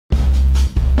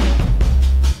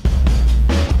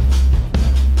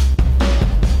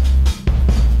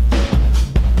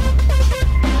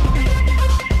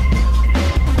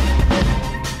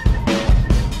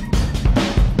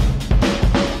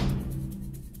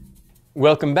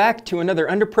Welcome back to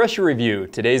another under pressure review.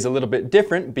 Today's a little bit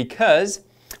different because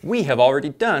we have already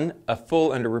done a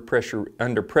full under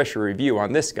pressure review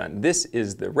on this gun. This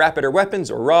is the Rapid Air Weapons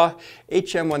or RAW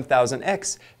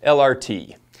HM1000X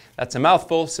LRT. That's a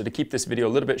mouthful, so to keep this video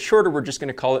a little bit shorter, we're just going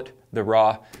to call it the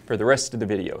RAW for the rest of the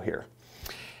video here.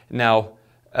 Now,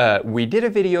 we did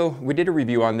a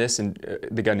review on this and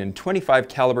the gun in 25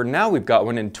 caliber. Now we've got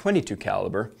one in 22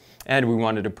 caliber. And we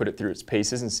wanted to put it through its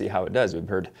paces and see how it does. We've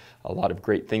heard a lot of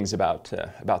great things about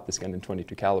this gun in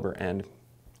 22 caliber, and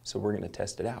so we're going to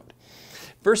test it out.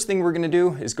 First thing we're going to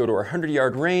do is go to our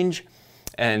 100-yard range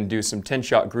and do some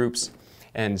 10-shot groups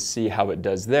and see how it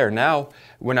does there. Now,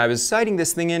 when I was sighting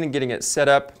this thing in and getting it set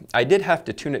up, I did have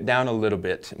to tune it down a little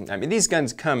bit. I mean, these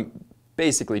guns come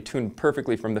basically tuned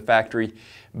perfectly from the factory,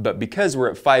 but because we're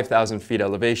at 5,000 feet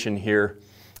elevation here,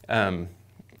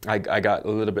 I got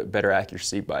a little bit better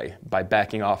accuracy by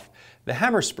backing off the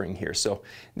hammer spring here. So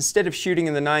instead of shooting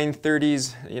in the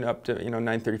 930s, up to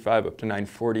 935 up to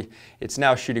 940, it's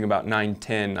now shooting about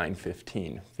 910,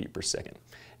 915 feet per second.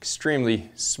 Extremely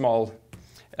small,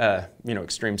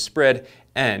 extreme spread,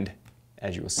 and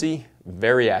as you will see,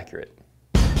 very accurate.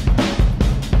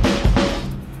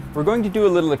 We're going to do a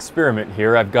little experiment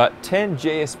here. I've got 10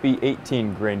 JSB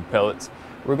 18 grain pellets.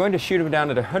 We're going to shoot them down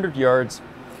at 100 yards.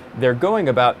 They're going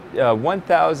about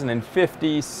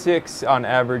 1,056 on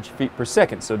average feet per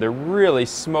second, so they're really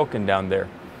smoking down there.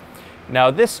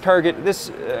 Now this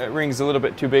ring's a little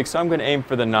bit too big, so I'm going to aim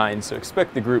for the 9, so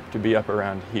expect the group to be up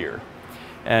around here.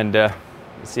 And let's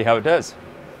see how it does.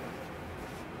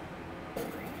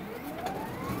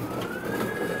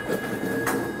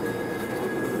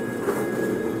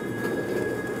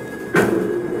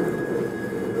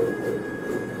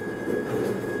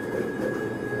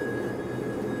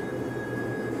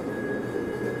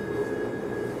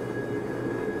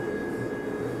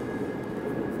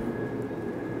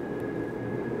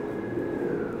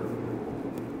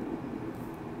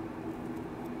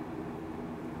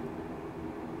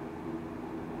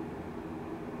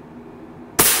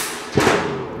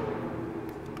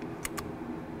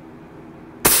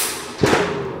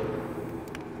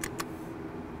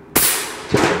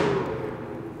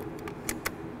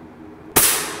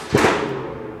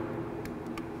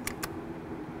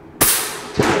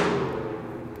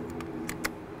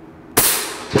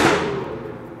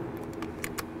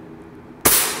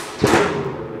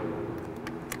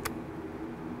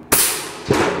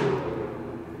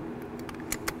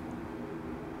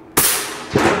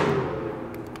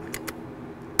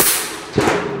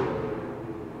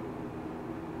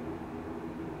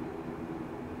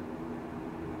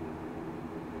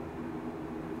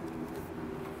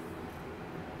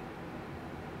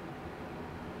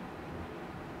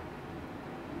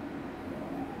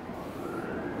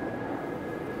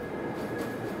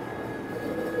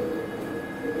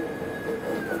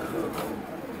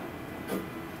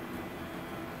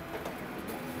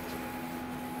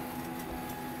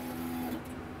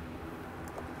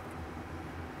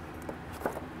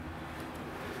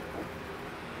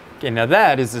 Okay, now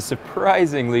that is a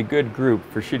surprisingly good group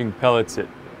for shooting pellets at,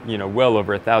 well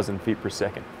over 1,000 feet per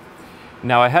second.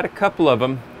 Now I had a couple of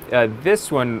them.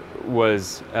 This one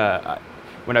was,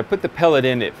 when I put the pellet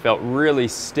in, it felt really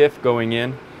stiff going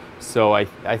in. So I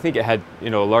think it had, a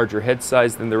larger head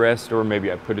size than the rest, or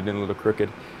maybe I put it in a little crooked.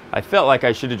 I felt like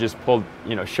I should have just pulled,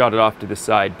 shot it off to the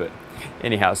side, but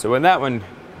anyhow, so when that one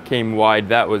came wide,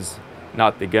 that was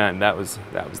not the gun, that was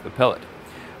the pellet.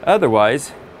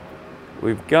 Otherwise,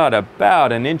 we've got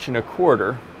about 1.25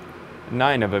 inches,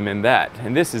 9 of them in that.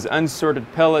 And this is unsorted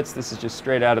pellets. This is just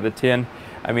straight out of the tin.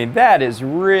 I mean, that is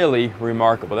really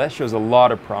remarkable. That shows a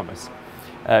lot of promise.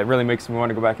 It really makes me want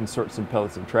to go back and sort some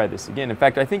pellets and try this again. In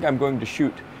fact, I think I'm going to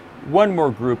shoot one more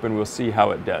group and we'll see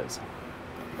how it does.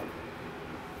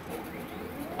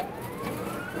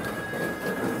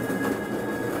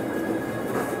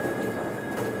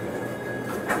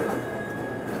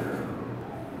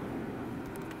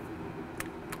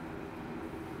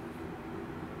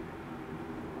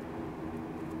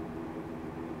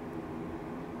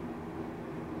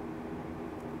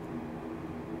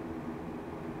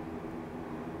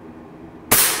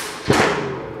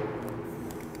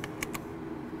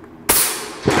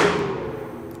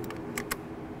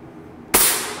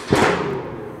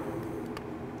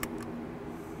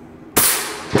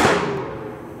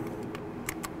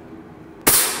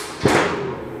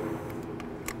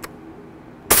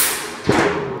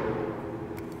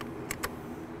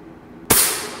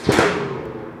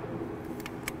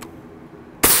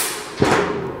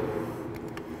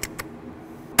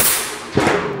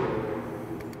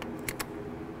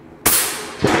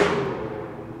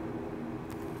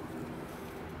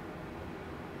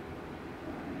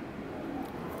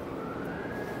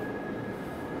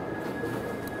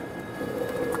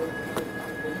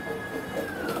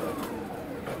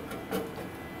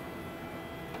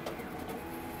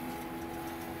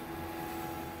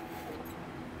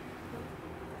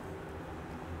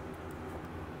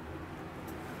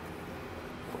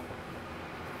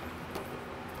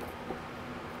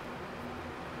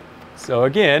 So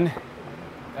again,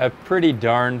 a pretty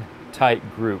darn tight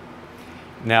group.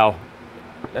 Now,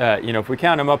 you know, if we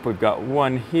count them up, we've got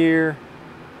one here,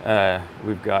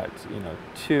 we've got, you know,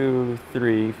 2,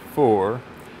 3, 4,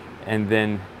 and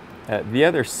then the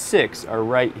other 6 are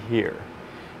right here.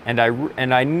 And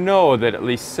I know that at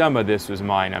least some of this was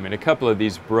mine. I mean, a couple of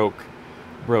these broke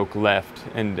left,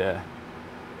 and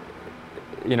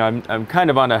you know, I'm kind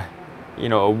of on a, you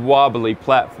know, a wobbly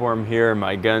platform here.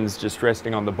 My gun's just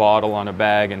resting on the bottle on a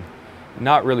bag and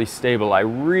not really stable. I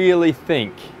really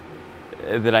think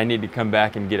that I need to come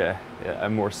back and get a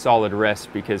more solid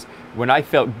rest, because when I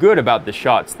felt good about the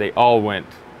shots, they all went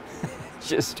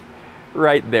just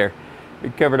right there,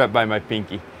 covered up by my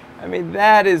pinky. I mean,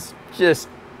 that is just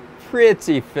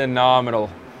pretty phenomenal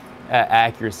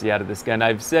accuracy out of this gun.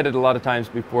 I've said it a lot of times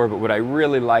before, but what I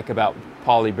really like about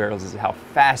poly barrels is how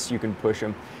fast you can push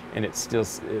them, and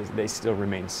they still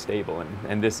remain stable.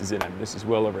 And this is it. I mean, this is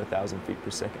well over 1,000 feet per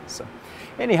second. So,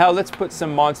 anyhow, let's put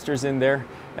some monsters in there.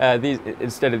 These,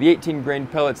 instead of the 18 grain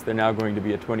pellets, they're now going to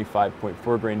be a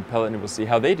 25.4 grain pellet, and we'll see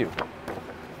how they do.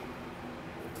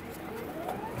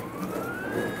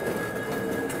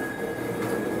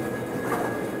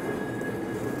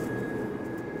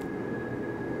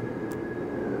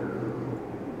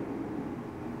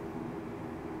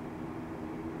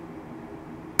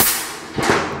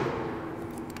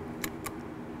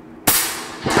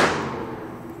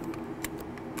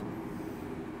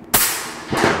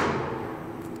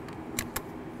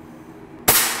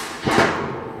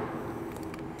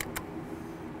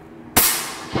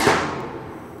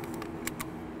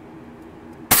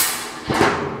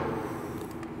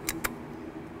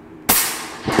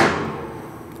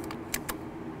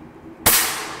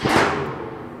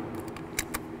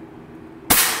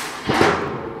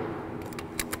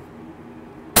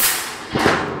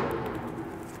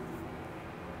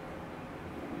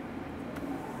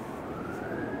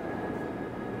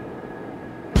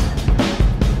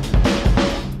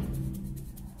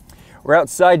 We're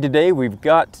outside today. We've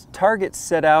got targets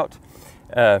set out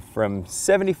from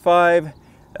 75,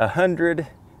 100,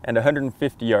 and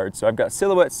 150 yards. So I've got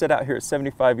silhouettes set out here at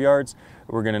 75 yards.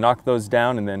 We're going to knock those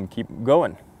down and then keep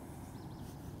going.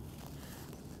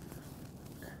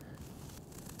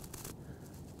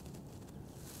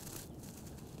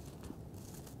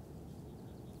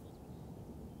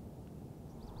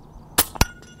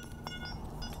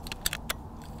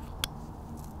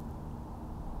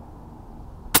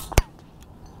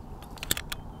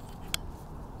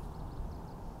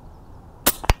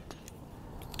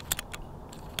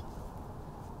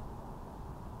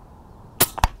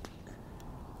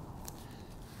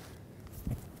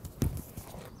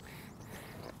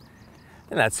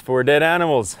 And that's 4 dead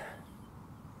animals.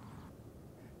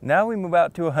 Now we move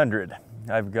out to 100.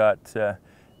 I've got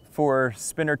 4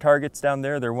 spinner targets down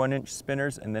there. They're 1-inch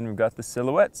spinners, and then we've got the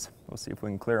silhouettes. We'll see if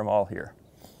we can clear them all here.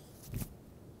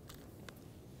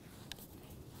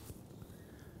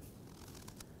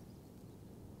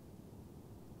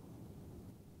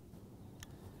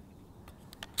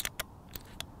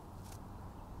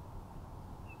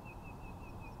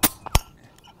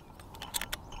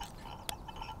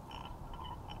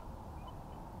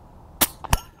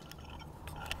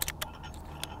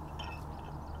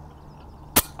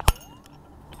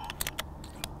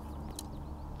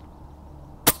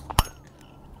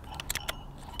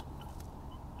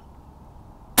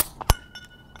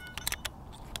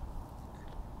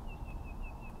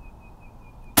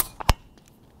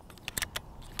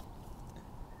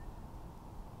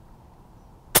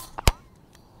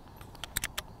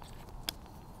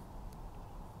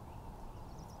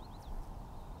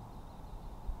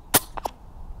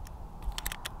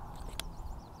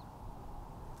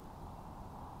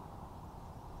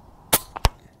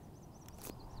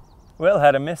 Well,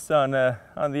 had a miss on the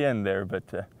end there, but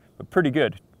pretty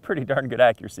good. Pretty darn good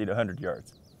accuracy to 100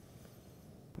 yards.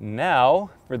 Now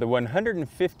for the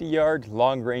 150-yard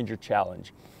long ranger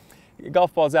challenge.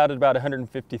 Golf ball's out at about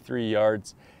 153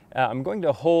 yards. I'm going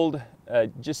to hold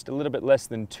just a little bit less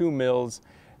than 2 mils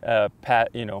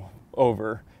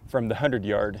over from the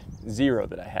 100-yard zero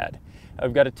that I had.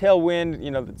 I've got a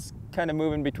tailwind, that's kind of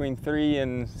moving between 3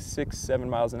 and 6, 7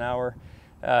 miles an hour.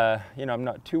 I'm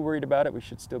not too worried about it. We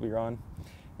should still be on.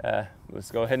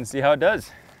 Let's go ahead and see how it does.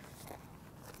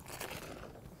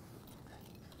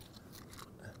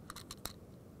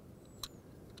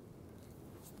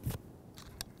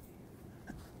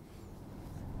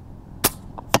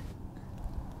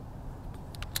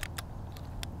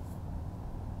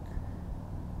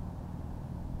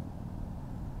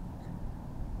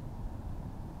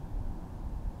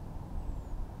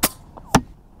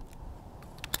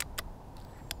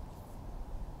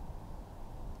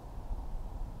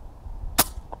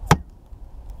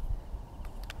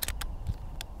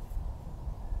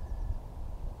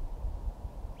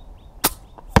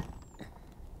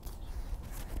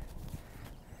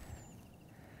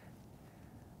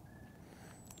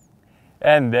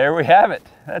 And there we have it.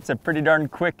 That's a pretty darn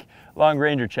quick long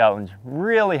ranger challenge.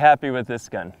 Really happy with this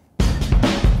gun.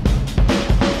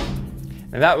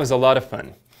 And that was a lot of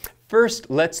fun. First,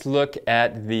 let's look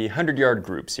at the 100-yard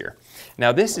groups here.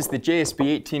 Now this is the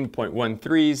JSB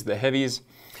 18.13s, the heavies,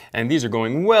 and these are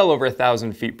going well over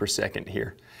 1,000 feet per second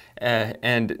here.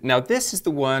 And now this is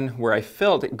the one where I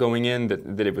felt it going in,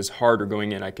 that it was harder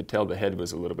going in. I could tell the head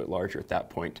was a little bit larger at that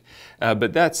point.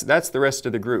 But that's the rest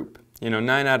of the group. You know,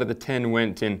 9 out of the 10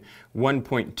 went in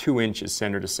 1.2 inches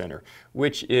center to center,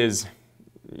 which is,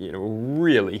 you know,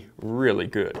 really, really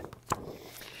good.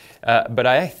 But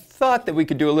I thought that we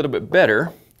could do a little bit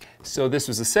better. So this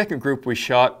was the second group we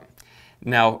shot.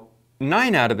 Now,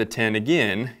 9 out of the 10,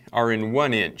 again, are in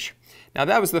 1 inch. Now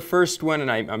that was the first one,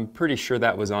 and I'm pretty sure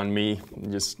that was on me,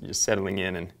 just settling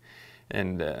in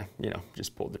and you know,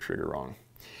 just pulled the trigger wrong.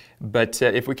 But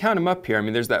if we count them up here, I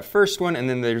mean, there's that first one, and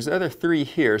then there's the other 3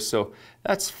 here, so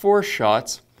that's 4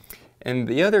 shots, and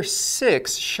the other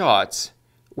 6 shots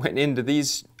went into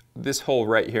this hole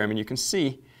right here. I mean, you can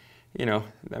see, you know,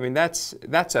 I mean, that's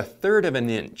 1/3 of an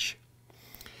inch.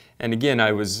 And again,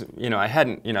 I was, you know, I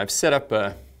hadn't, you know, I've set up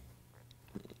a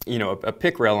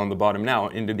pick rail on the bottom now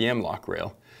into the M-lock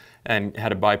rail, and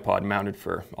had a bipod mounted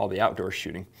for all the outdoor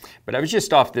shooting. But I was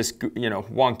just off this, you know,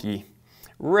 wonky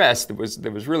rest that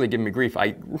was really giving me grief.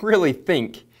 I really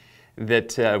think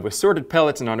that with sorted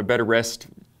pellets and on a better rest,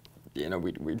 you know,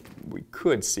 we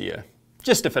could see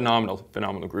just a phenomenal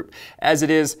group. As it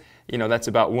is, you know, that's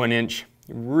about 1 inch.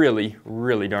 Really,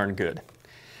 really darn good.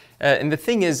 And the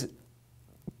thing is,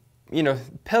 you know,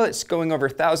 pellets going over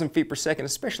 1,000 feet per second,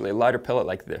 especially a lighter pellet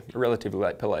like a relatively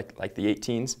light pellet like the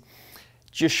 18s,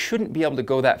 just shouldn't be able to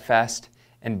go that fast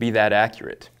and be that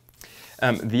accurate.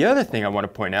 The other thing I want to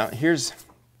point out, here's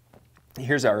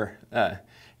our,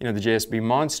 you know, the JSB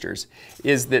Monsters,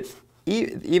 is that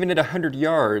even at 100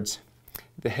 yards,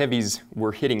 the heavies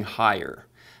were hitting higher.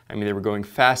 I mean, they were going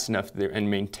fast enough and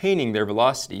maintaining their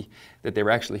velocity that they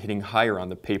were actually hitting higher on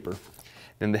the paper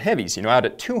than the heavies. You know, out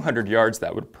at 200 yards,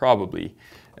 that would probably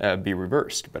be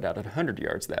reversed, but out at 100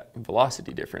 yards, that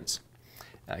velocity difference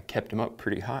kept them up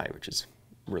pretty high, which is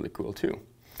really cool too.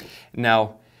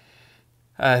 Now,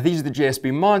 these are the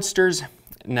JSB Monsters.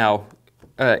 Now,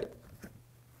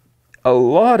 a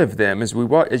lot of them, as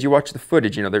you watch the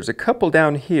footage, you know, there's a couple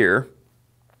down here,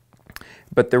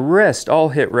 but the rest all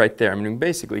hit right there. I'm going to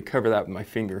basically cover that with my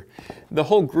finger. The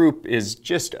whole group is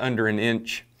just under 1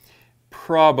 inch,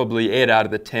 probably 8 out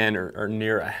of the 10 are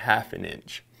near 1/2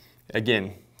 inch.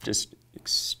 Again, just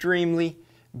extremely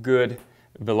good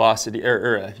velocity,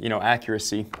 you know,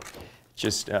 accuracy,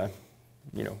 just,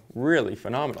 you know, really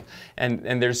phenomenal.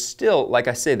 And there's still, like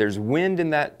I say, there's wind in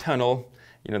that tunnel.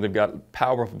 You know, they've got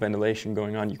powerful ventilation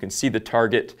going on. You can see the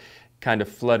target kind of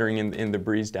fluttering in the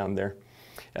breeze down there.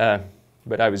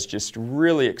 But I was just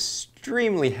really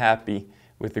extremely happy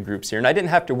with the groups here. And I didn't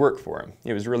have to work for them.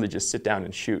 It was really just sit down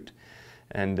and shoot.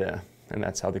 And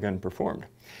that's how the gun performed.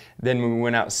 Then when we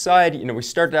went outside, you know, we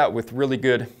started out with really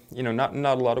good, you know, not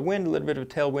a lot of wind, a little bit of a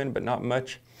tailwind, but not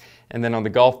much. And then on the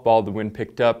golf ball, the wind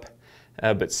picked up.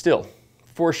 But still,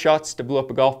 4 shots to blow up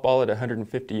a golf ball at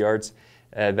 150 yards,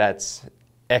 that's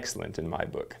excellent in my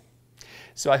book.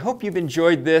 So I hope you've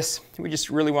enjoyed this. We just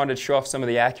really wanted to show off some of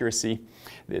the accuracy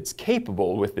that's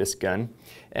capable with this gun.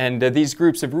 And these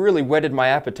groups have really whetted my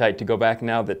appetite to go back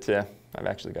now that I've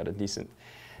actually got a decent,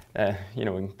 you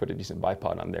know, we can put a decent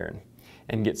bipod on there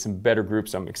and get some better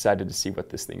groups. I'm excited to see what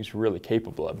this thing's really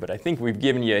capable of. But I think we've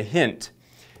given you a hint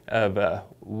of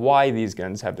why these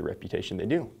guns have the reputation they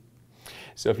do.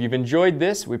 So if you've enjoyed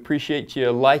this, we appreciate you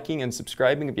liking and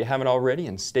subscribing if you haven't already,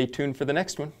 and stay tuned for the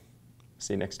next one.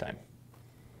 See you next time.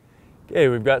 Okay,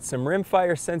 we've got some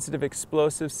rimfire sensitive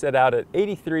explosives set out at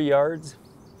 83 yards.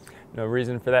 No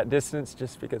reason for that distance,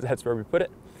 just because that's where we put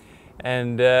it.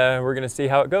 And we're going to see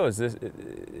how it goes.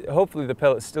 Hopefully the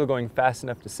pellet's still going fast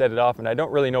enough to set it off, and I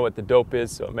don't really know what the dope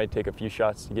is, so it may take a few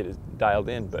shots to get it dialed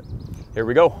in, but here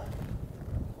we go.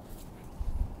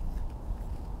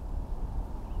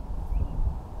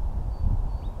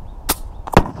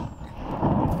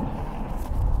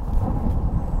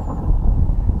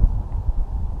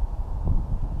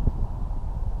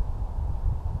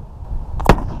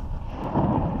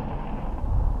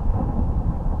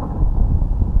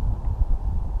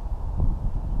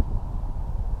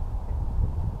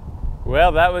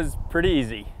 Well, that was pretty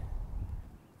easy.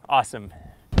 Awesome.